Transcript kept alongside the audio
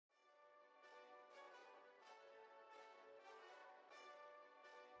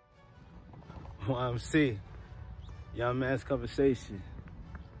YMC, Young Man's Conversation.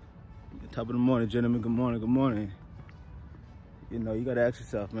 Top of the morning, gentlemen. Good morning, good morning. You know, you gotta ask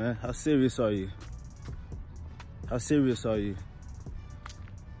yourself, man, how serious are you? How serious are you?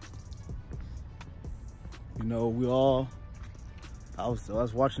 You know, I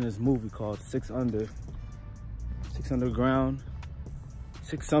was watching this movie called Six Underground,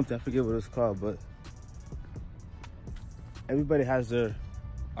 Six something, I forget what it's called, but everybody has their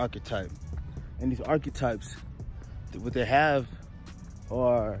archetype. And these archetypes, what they have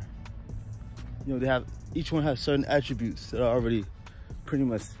are, you know, each one has certain attributes that are already pretty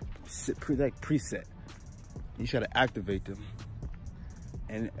much preset. You just gotta activate them.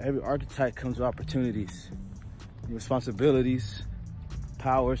 And every archetype comes with opportunities, responsibilities,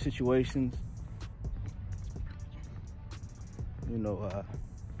 power, situations, you know,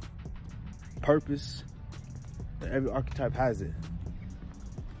 purpose. Every archetype has it.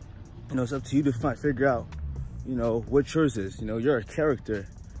 You know, it's up to you to figure out, you know, what yours is. You know, you're a character.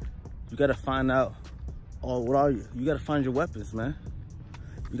 You gotta find out, what are you? You gotta find your weapons, man.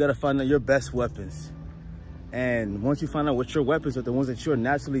 You gotta find out your best weapons. And once you find out what your weapons are, the ones that you're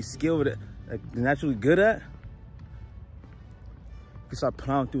naturally skilled at, like naturally good at, you can start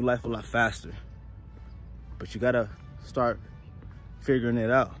plowing through life a lot faster. But you gotta start figuring it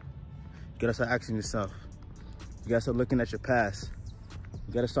out. You gotta start asking yourself. You gotta start looking at your past.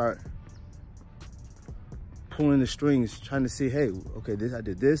 You gotta start pulling the strings, trying to see, hey, okay, I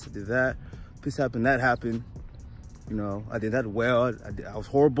did this, I did that, this happened, that happened. You know, I did that well, I was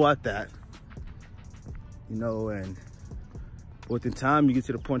horrible at that. You know, and within time, you get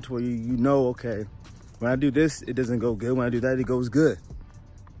to the point where you know, okay, when I do this, it doesn't go good. When I do that, it goes good.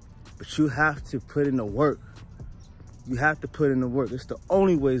 But you have to put in the work. You have to put in the work. It's the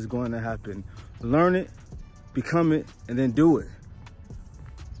only way it's going to happen. Learn it, become it, and then do it.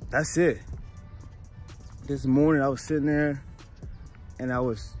 That's it. This morning I was sitting there and I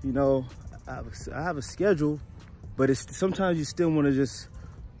was, you know, I have a schedule, but it's sometimes you still want to just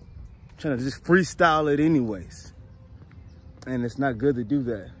trying to just freestyle it anyways. And it's not good to do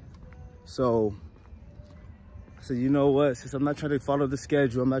that. So I said, you know what, since I'm not trying to follow the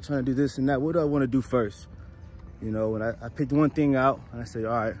schedule, I'm not trying to do this and that, what do I want to do first? You know, and I picked one thing out and I said,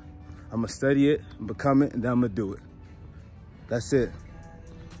 all right, I'm gonna study it, become it, and then I'm gonna do it. That's it.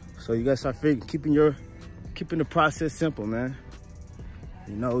 So you gotta start keeping the process simple, man.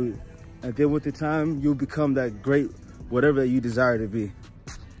 You know, and then with the time, you'll become that great, whatever that you desire to be.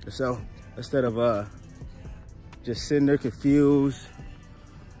 So instead of just sitting there confused,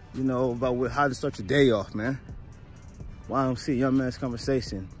 you know, about how to start your day off, man. YMC, Young Man's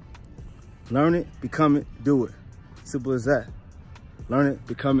Conversation. Learn it, become it, do it. Simple as that. Learn it,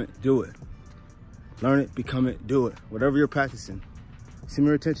 become it, do it. Learn it, become it, do it. Whatever you're practicing. See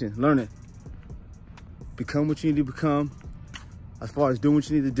your attention, learn it. Become what you need to become as far as doing what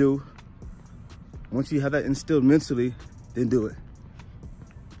you need to do. Once you have that instilled mentally, then do it.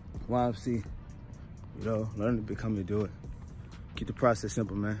 YMC, you know, learn it, become it, do it. Keep the process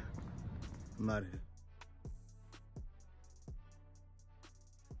simple, man. I'm out of here.